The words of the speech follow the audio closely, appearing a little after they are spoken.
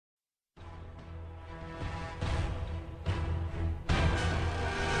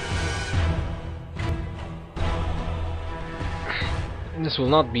This will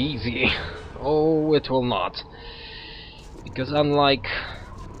not be easy. Oh, it will not. Because unlike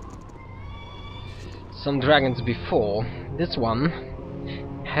some dragons before, this one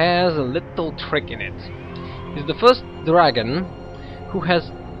has a little trick in it. He's the first dragon who has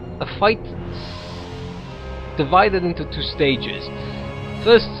a fight divided into two stages.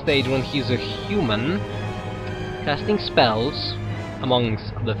 First stage when he's a human, casting spells,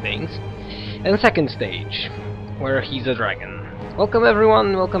 amongst other things, and second stage, where he's a dragon. Welcome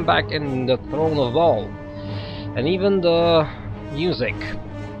everyone, welcome back in the Throne of Bhaal. And even the music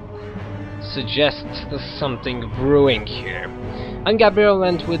suggests there's something brewing here. I'm Gabriel,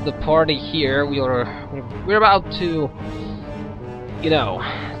 and with the party here, we're about to,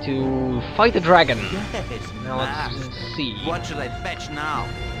 to fight a dragon. Now let's see. What should I fetch now?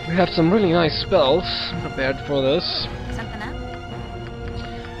 We have some really nice spells prepared for this. Something up?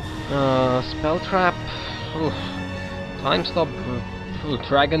 Spell trap, time stop,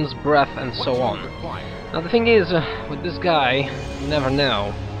 dragon's breath, and so on. Now the thing is, with this guy, you never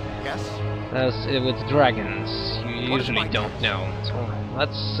know. Yes. As with dragons, you usually don't know. So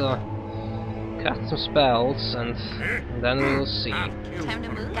let's cast some spells, and then we'll see Time to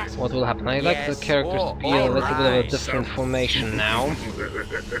move. what will happen. I like the characters to be a little bit of a different formation now,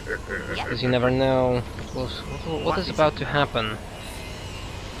 because you never know what is about to happen.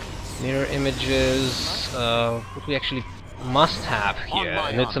 Mirror images, what we actually must have here,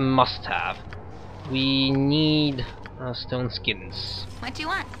 and it's a must-have. We need stone skins. What do you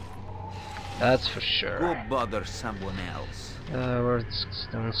want? That's for sure. Go bother someone else. Where's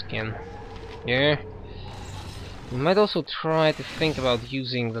stone skin? Here. We might also try to think about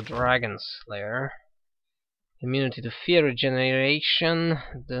using the Dragon Slayer. Immunity to fear, regeneration,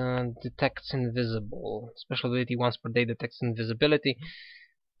 detects invisible. Special ability once per day detects invisibility.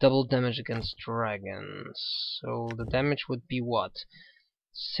 Double damage against dragons. So the damage would be what?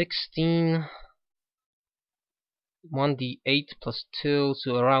 16... 1d8 plus 2,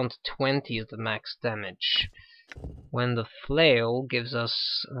 so around 20 is the max damage. When the flail gives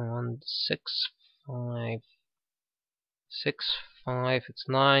us 6, 5, 6, 5, it's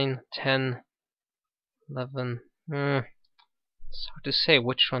 9, 10, 11. It's hard to say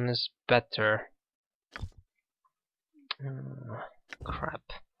which one is better. Crap.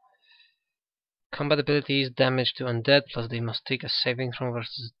 Combat abilities, damage to undead, plus they must take a saving throw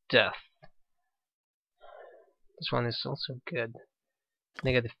versus death. This one is also good.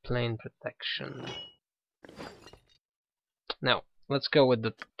 Negative plane protection. Now, let's go with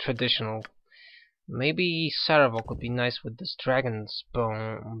the traditional. Maybe Saravok would be nice with this dragon's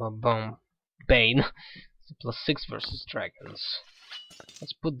bane. It's a +6 versus dragons.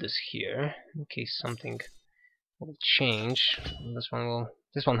 Let's put this here in case something will change.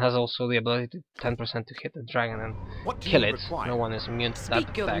 This one has also the ability to 10% to hit the dragon and kill it. No one is immune to that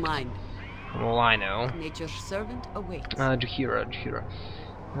effect. From all I know. Nature's servant awaits. Juhira.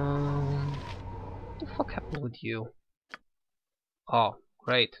 What the fuck happened with you? Oh,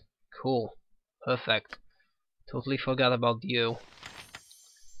 great. Cool. Perfect. Totally forgot about you.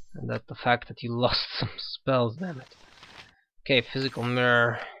 And that the fact that you lost some spells, damn it. Okay, physical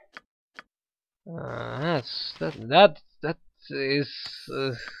mirror. That is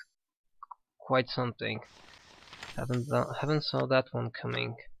quite something. Haven't saw that one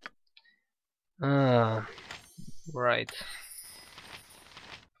coming. Right.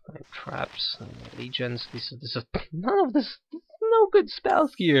 Fine traps, legions. This is none of this. No good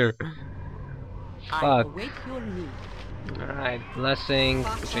spells here. Fuck. Alright, blessing,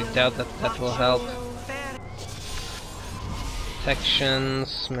 which I doubt that will help.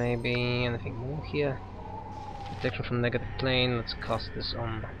 Protections, maybe anything more here. Protection from negative plane. Let's cast this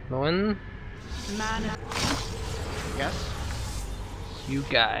on Lowen. Yes. You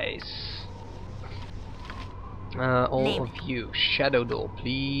guys. All of you. Shadow Doll,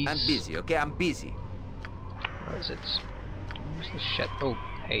 please. I'm busy, okay? I'm busy. Where is it? Where's the shadow? Oh,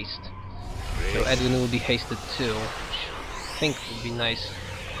 haste. So Edwin will be hasted too, which I think would be nice.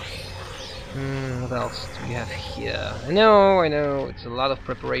 What else do we have here? I know, it's a lot of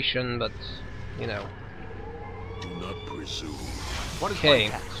preparation, but, you know. Do not presume.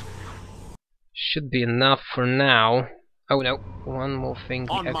 Okay. Should be enough for now. Oh no, one more thing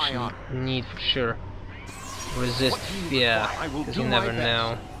we actually need for sure. Resist fear, because you never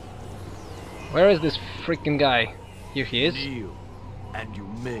know. Where is this freaking guy? Here he is. Kneel, and you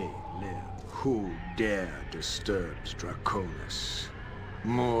may live. Who dare disturb Draconis?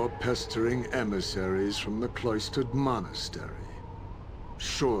 More pestering emissaries from the cloistered monastery.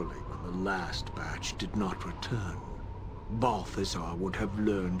 Surely when the last batch did not return, Balthazar would have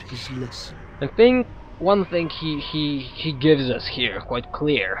learned his lesson. I think one thing he gives us here quite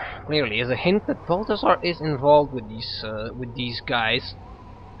clearly is a hint that Balthazar is involved with these guys,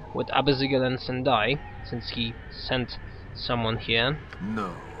 with Abazigil and Sendai, since he sent someone here.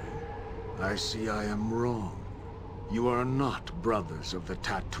 No. I see I am wrong. You are not brothers of the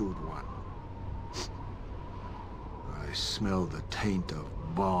Tattooed One. I smell the taint of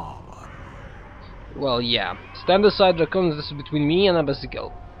Bhaal. Well, yeah. Stand aside, Draconis. This is between me and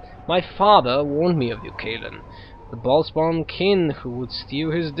Abazigil. My father warned me of you, Kalen. The Bhaal-spawn kin who would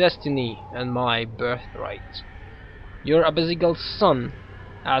steal his destiny and my birthright. You're Abazigil's son,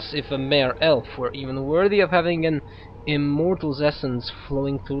 as if a mere elf were even worthy of having an immortal's essence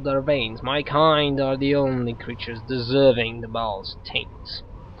flowing through their veins. My kind are the only creatures deserving the Bhaal's taint.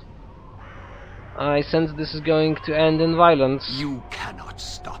 I sense this is going to end in violence. You cannot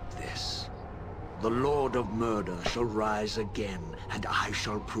stop this. The Lord of Murder shall rise again, and I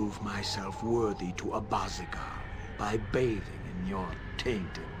shall prove myself worthy to Abaziga by bathing in your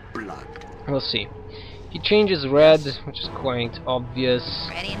tainted blood. We'll see. He changes red, which is quite obvious.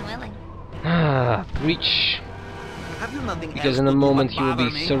 Ready and willing. Breach. Have you nothing Because else in a to do moment but he will bother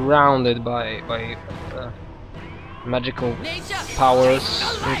be me? surrounded by magical powers,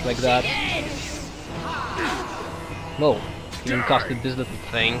 things like that. Whoa, he even casted this little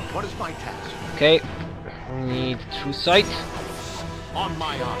thing. What is my task? Okay, we need True Sight. On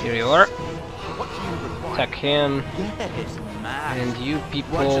my honor. Here you are. What do you require? Attack him, Yes, man. and you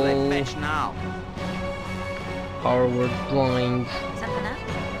people What should I fetch now? Power Word Blind. Something up?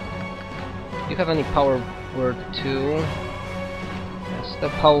 Do you have any Power Word 2? Yes, the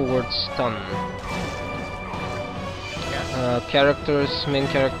Power Word Stun. Characters, main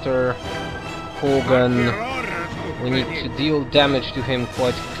character, Hogan. We need to deal damage to him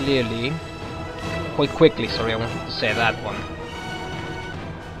quite quickly, sorry, I wanted to say that one.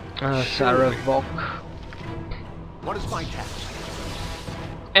 Saravok. What is my task?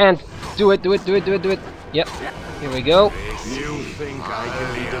 And do it. Yep, here we go. You think I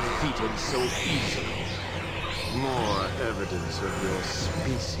can be defeated so easily? More evidence of your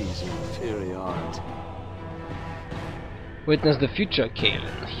species' inferiority. Witness the future,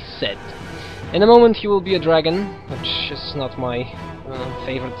 Kalen, he said. In a moment he will be a dragon, which is not my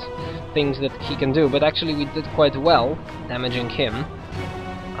favorite things that he can do, but actually we did quite well damaging him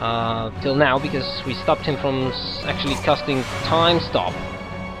till now, because we stopped him from actually casting Time Stop.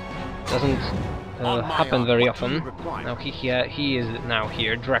 Doesn't happen very often. Now he is now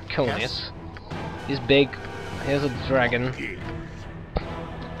here, Draconis. He's big, here's a dragon,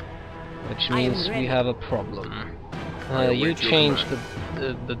 which means we have a problem. You changed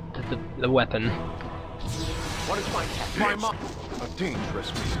the weapon. What is my task? A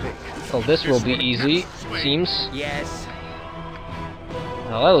dangerous mistake. Well, this will be easy, seems. Yes.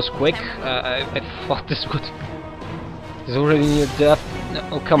 Well, that was quick. I thought this would... He's already near death. No,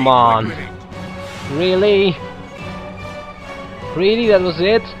 oh, come on. Really? Really, that was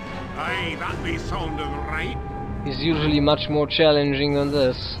it? Aye, that be sounding right. He's usually much more challenging than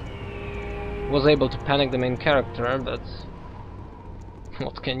this. Was able to panic the main character, but...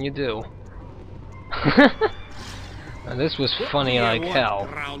 What can you do? And this was funny like hell.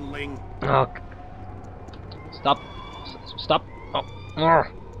 Groundling. Oh, stop! Stop! Oh,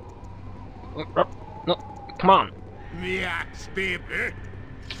 no! Come on! Yaks, baby.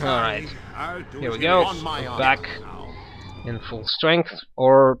 All right, I'll do here we it go. on my honor Back now. in full strength,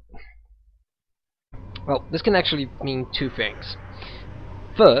 or well, this can actually mean two things.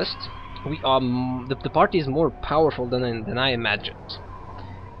 First, we are the party is more powerful than I imagined.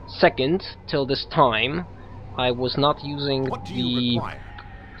 Second, till this time, I was not using What do you the require?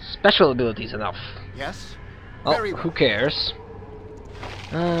 special abilities enough. Yes? Oh, Very well. who cares?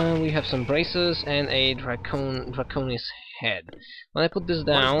 We have some braces and a Draconis head. When I put this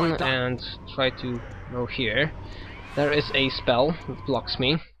down and try to go here, there is a spell that blocks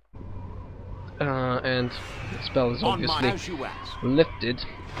me. And the spell is On my obviously as you ask. lifted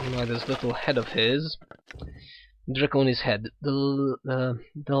by this little head of his. Draconis head.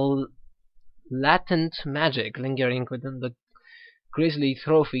 The latent magic lingering within the grisly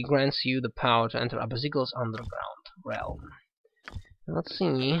trophy grants you the power to enter Abazigil's underground realm. Let's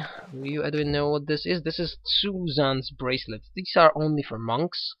see. Do you, Edwin, know what this is? This is Suzanne's bracelet. These are only for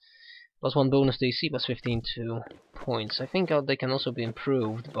monks. Plus 1 bonus to AC, plus 15 to points. I think they can also be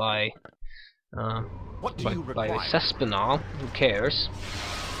improved by What do you by require? Cespinal. Who cares?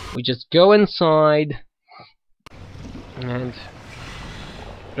 We just go inside, and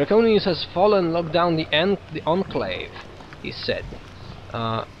Draconius has fallen. Lock down the Enclave, he said.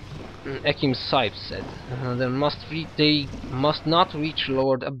 Akim Saib said. They must not reach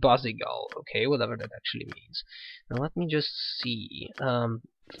Lord Abazigal. Okay, whatever that actually means. Now let me just see.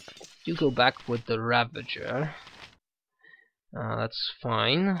 You go back with the Ravager. That's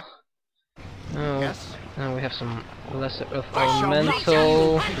fine. Yes. Now we have some lesser of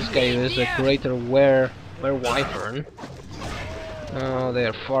elemental. This guy is a greater Wyvern. Oh, they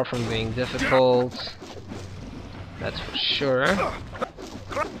are far from being difficult. That's for sure.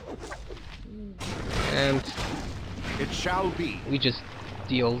 And It shall be. we just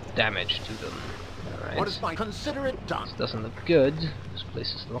deal damage to them. Alright. What is my consider it done? This doesn't look good. This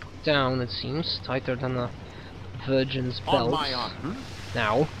place is locked down, it seems. Tighter than a virgin's On belt. my honor.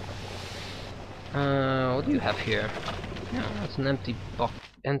 Now. What do you have here? Yeah, that's an empty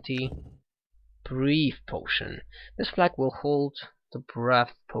breathe potion. This flag will hold the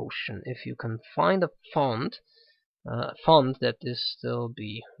breath potion if you can find a font that is still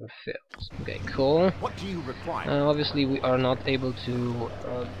be refilled. Okay, cool. What do you require? Obviously we are not able to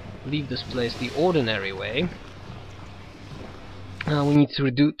leave this place the ordinary way. We need to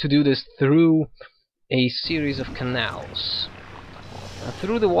do this through a series of canals.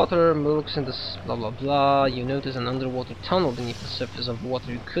 Through the water looks into blah blah blah. You notice an underwater tunnel beneath the surface of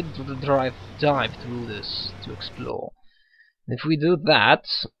water. You could dive through this to explore. If we do that,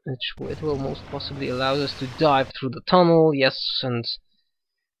 it will most possibly allow us to dive through the tunnel. Yes, and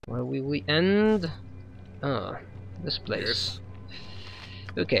where will we end? This place.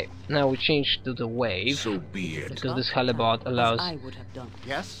 Okay, now we change to the wave, So be it. because this halibut allows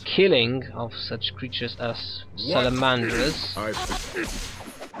Yes. killing of such creatures as salamanders.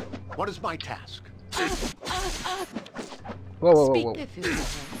 What is my task? Whoa, whoa, whoa,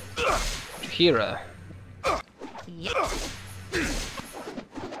 whoa. Hira. Yes.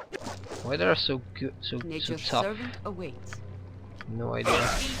 Why they are so good, so tough? servant awaits. No idea.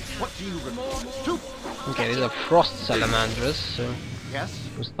 What do you require? Okay, these are frost salamanders, so Yes.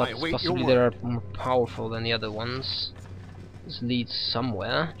 but I await possibly your they word. are more powerful than the other ones. This leads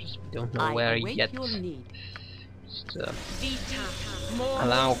somewhere, just we don't know where yet. Just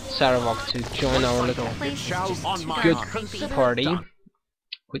allow Saravok to join our little It shall on my good honor. Consider it party. done.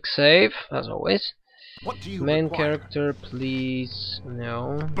 Quick save, as always. What do you Main require? character, please.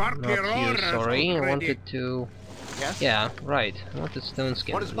 No, Bark not your you, orders sorry. I already. wanted to... Yes. Yeah, right. I wanted stone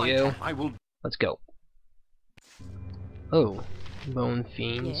skin. What is my You. I will. Let's go. Oh, bone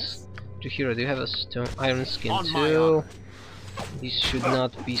fiends. Juhira, do you have a stone iron skin On my too? honor. These should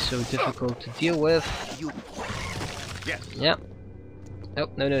not be so difficult to deal with. You. Yes. Yeah. Oh,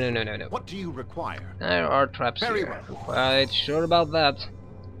 no. What do you require? There are traps Very here. well. I'm quite sure about that.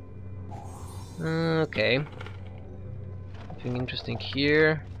 Okay. Nothing interesting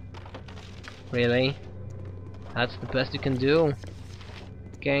here. Really? That's the best you can do?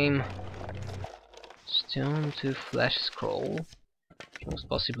 Game. Stone to flesh scroll. Which most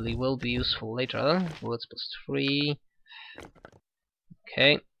possibly will be useful later. Bullets +3.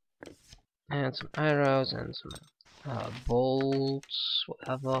 Okay. And some arrows and some bolts,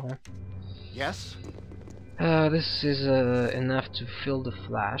 whatever. Yes. This is enough to fill the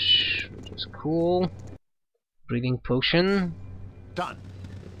flash, which is cool. Breathing potion, Done.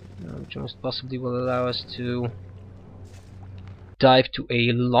 which most possibly will allow us to dive to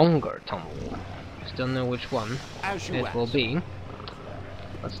a longer tunnel. Just don't know which one As you it will ask. be.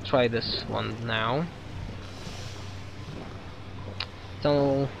 Let's try this one now.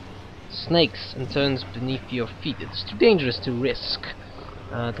 Tunnel snakes and turns beneath your feet. It's too dangerous to risk.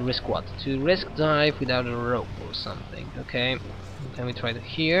 To risk what? To risk dive without a rope or something. Okay, can we try it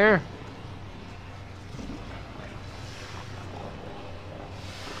here?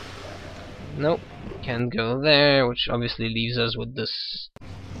 Nope, can't go there, which obviously leaves us with this...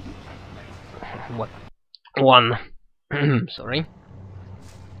 what? One. Sorry.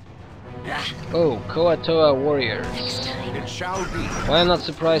 Oh, Koatoa warriors. It shall be. Well, I'm not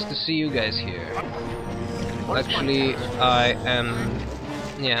surprised to see you guys here. Actually, I am...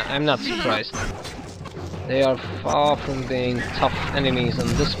 yeah, I'm not surprised. They are far from being tough enemies on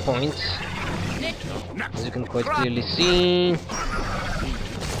this point. As you can quite clearly see.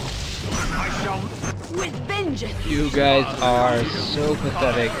 With vengeance. You guys are so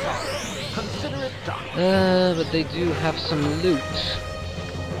pathetic. Consider it done. But they do have some loot,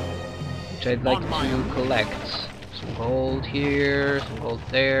 which I'd like to collect. Some gold here, some gold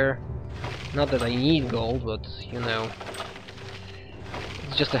there. Not that I need gold, but you know,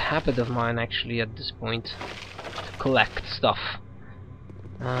 it's just a habit of mine actually at this point to collect stuff,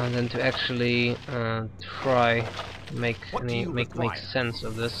 and then to actually try to make What do you make require? sense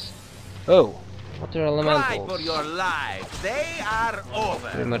of this. Oh, Water Cry elementals. for your lives. They are over.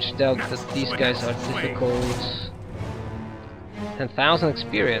 Very much doubt that these guys are difficult. 10,000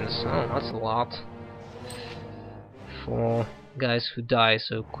 experience. Oh, that's a lot for guys who die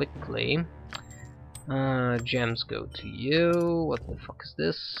so quickly. Gems go to you. What the fuck is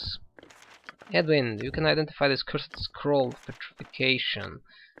this? Edwin, you can identify this cursed scroll of petrification,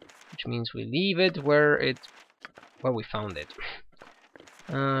 which means we leave it where we found it.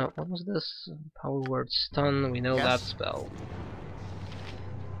 What was this? Power word stun. We know that spell.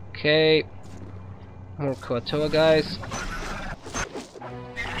 Okay, more Koatoa guys.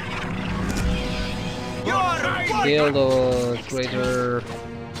 Kill the greater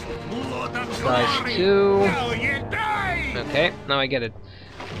guys too. Okay, now I get it.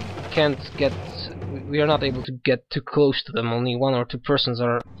 We are not able to get too close to them. Only one or two persons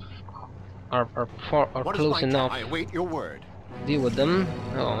are close enough. I await your word. Deal with them.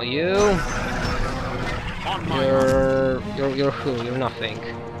 Oh, you. On my You're who? You're nothing.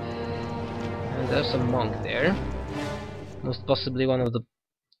 And there's a monk there. Most possibly one of the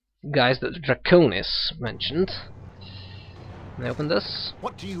guys that Draconis mentioned. Can I open this?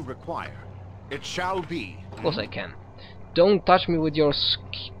 What do you require? It shall be. Of course I can. Don't touch me with your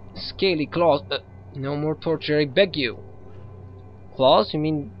scaly claws. No more torture, I beg you. Claws? You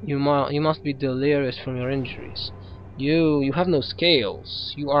mean you must be delirious from your injuries. You have no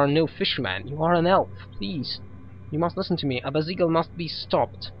scales. You are no fisherman. You are an elf. Please, you must listen to me. Abazigal must be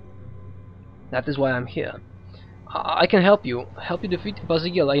stopped. That is why I'm here. I can help you. Help you defeat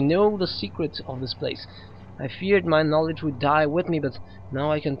Abazigal. I know the secret of this place. I feared my knowledge would die with me, but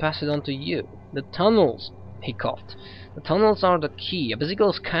now I can pass it on to you. The tunnels, he coughed. The tunnels are the key.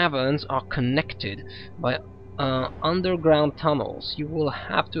 Abazigal's caverns are connected by underground tunnels. You will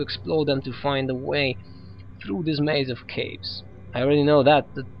have to explore them to find a way through this maze of caves. I already know that,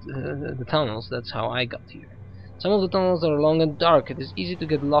 the tunnels, that's how I got here. Some of the tunnels are long and dark. It is easy to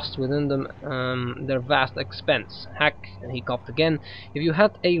get lost within them, their vast expanse. Heck, and he coughed again, if you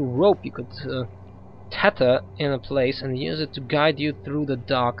had a rope you could tether in a place and use it to guide you through the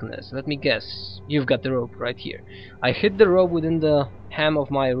darkness. Let me guess, you've got the rope right here. I hid the rope within the hem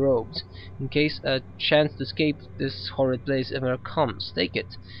of my robes, in case a chance to escape this horrid place ever comes. Take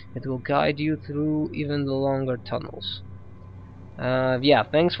it. It will guide you through even the longer tunnels. Yeah,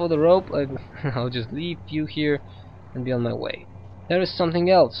 thanks for the rope. I'll just leave you here and be on my way. There is something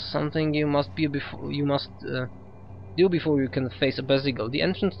else, something you must do before you can face Abazigal. The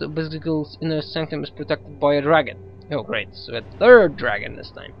entrance to Abazigal's inner sanctum is protected by a dragon. Oh great, so a third dragon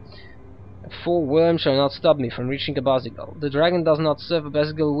this time. A four worm shall not stop me from reaching Abazigal. The dragon does not serve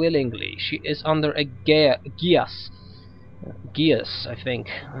Abazigal willingly. She is under a Gias, I think.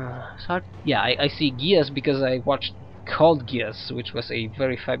 Yeah, I see Gias because I watched Called Geass, which was a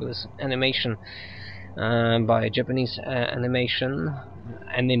very fabulous animation by Japanese anime,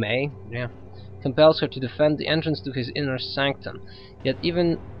 yeah, compels her to defend the entrance to his inner sanctum. Yet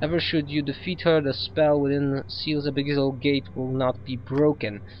even ever should you defeat her, the spell within Seal's Abazigal gate will not be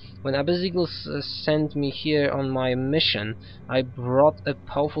broken. When Abazigal sent me here on my mission, I brought a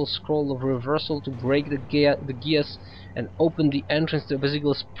powerful scroll of reversal to break the Geass and open the entrance to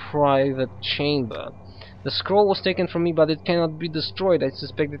Abazigal's private chamber. The scroll was taken from me, but it cannot be destroyed. I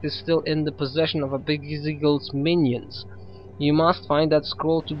suspect it is still in the possession of Abazigal's minions. You must find that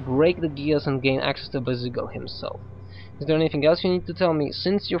scroll to break the Geass and gain access to Abazigal himself. Is there anything else you need to tell me?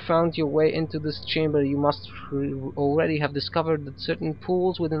 Since you found your way into this chamber, you must already have discovered that certain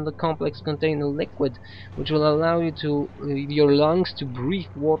pools within the complex contain a liquid which will allow your lungs to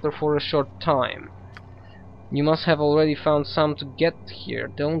breathe water for a short time. You must have already found some to get here.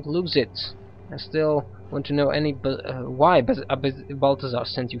 Don't lose it. I still want to know why Balthazar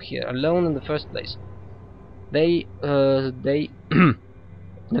sent you here alone in the first place. That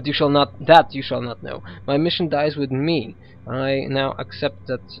you shall not know. My mission dies with me. I now accept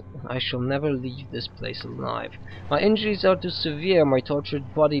that I shall never leave this place alive. My injuries are too severe. My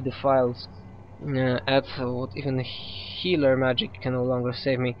tortured body defiles at what even healer magic can no longer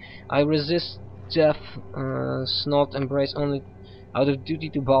save me. I resist death, snort embrace only out of duty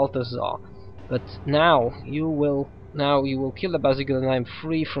to Balthazar. But now you will kill Abazigal, and I am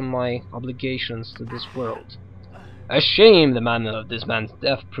free from my obligations to this world. A shame the manner of this man's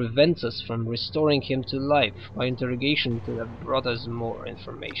death prevents us from restoring him to life. My interrogation could have brought us more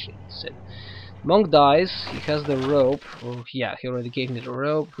information, he said. Monk dies, he has the rope. Oh yeah, he already gave me the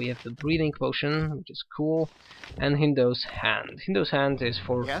rope. We have the breathing potion, which is cool. And Hindo's hand. Hindo's hand is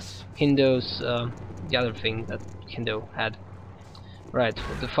for Hindo's, the other thing that Hindo had. Right,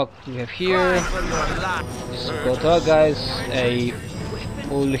 what the fuck do we have here? This is Baldur, guys, a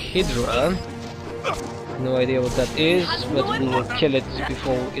full Hydra. no idea what that is, but we will kill it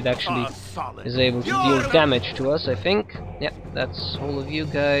before it actually is able to deal damage to us, I think. Yeah, that's all of you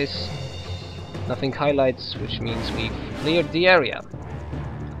guys. Nothing highlights, which means we've cleared the area.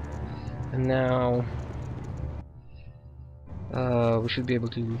 And now we should be able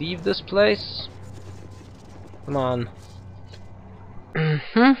to leave this place. Come on.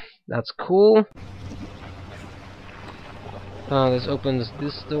 That's cool. This opens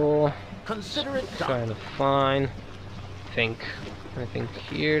this door. Consider it done. Kind of fine. I think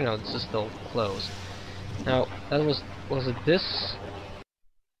here. No, this is still closed. Now that was it this?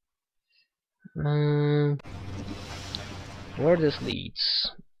 Where this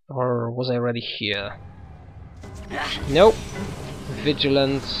leads? Or was I already here? Nope.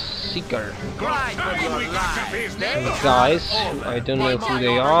 Vigilant Seeker. Grind for your lives. Some guys, who I don't know who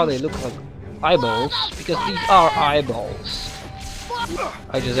they are, they look like eyeballs, because these are eyeballs.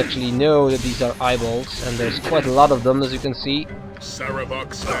 I just actually know that these are eyeballs, and there's quite a lot of them, as you can see.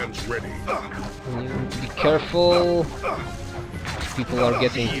 Saravok stands ready. And you need to be careful. People are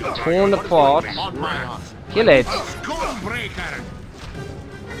getting torn apart. Kill it!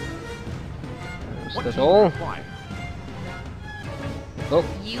 Is that all? Oh,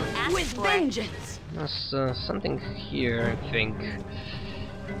 You asked with vengeance. there's something here, I think.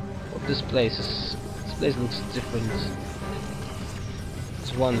 Well, this place looks different.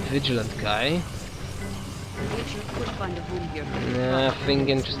 There's one vigilant guy. If you could find a room here. Nothing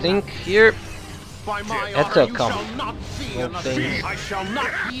interesting here. By my That's honor, a you come. shall not see All another things. day. I shall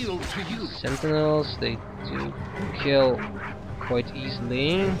not yield to you. Sentinels, they do kill quite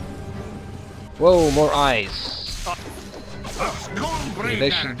easily. Whoa, more eyes. Okay, we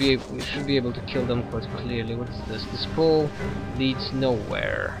should be able to kill them quite clearly. What is this? This pole leads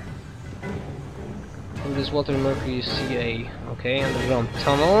nowhere. From this water mercury you see a underground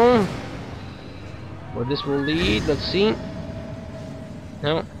tunnel. Where this will lead, let's see.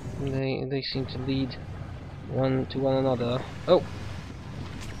 No, they seem to lead one to one another. Oh!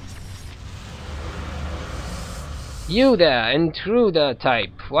 You there, intruder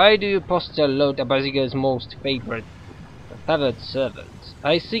type! Why do you postulate Abaziga's most favored servant?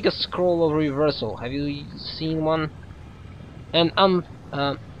 I seek a scroll of reversal. Have you seen one? An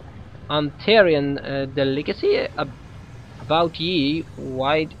Antarian delicacy about ye,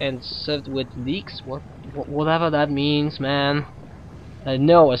 white and served with leeks. Whatever that means, man.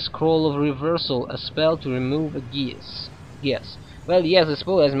 No, a scroll of reversal, a spell to remove a geas. Yes. Well, yes, I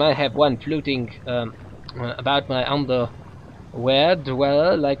suppose I might have one floating about my underwear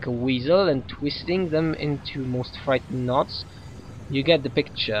dweller like a weasel and twisting them into most frightening knots. You get the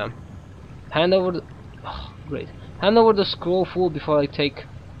picture. Hand over the... Oh, great. Hand over the scroll full before I take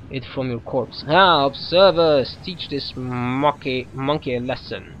it from your corpse. Ah, observers, teach this monkey a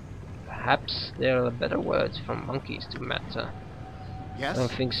lesson. Perhaps there are better words from monkeys to matter. Yes. I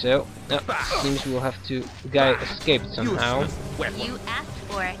don't think so. No, seems we'll have to... The guy escaped somehow. You asked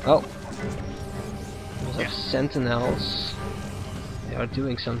for it. Oh. Those are sentinels. They are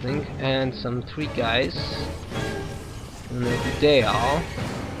doing something. And some 3 guys. I don't know who they are.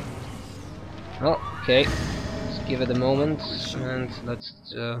 Oh, okay. Let's give it a moment. And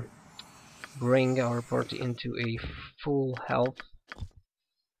let's bring our party into a full health.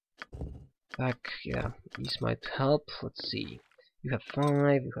 Back, yeah. These might help. Let's see. You have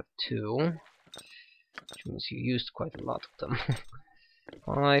 5, you have 2. Which means you used quite a lot of them.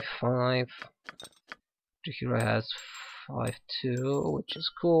 5, 5. Juhira has 5 too, which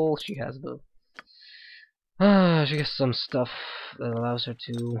is cool. She has the she has some stuff that allows her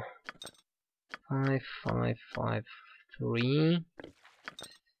to 5, 5, 5, 3.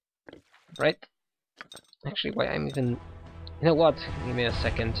 Right? Actually, why I'm even... You know what? Give me a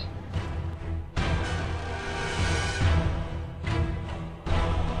second.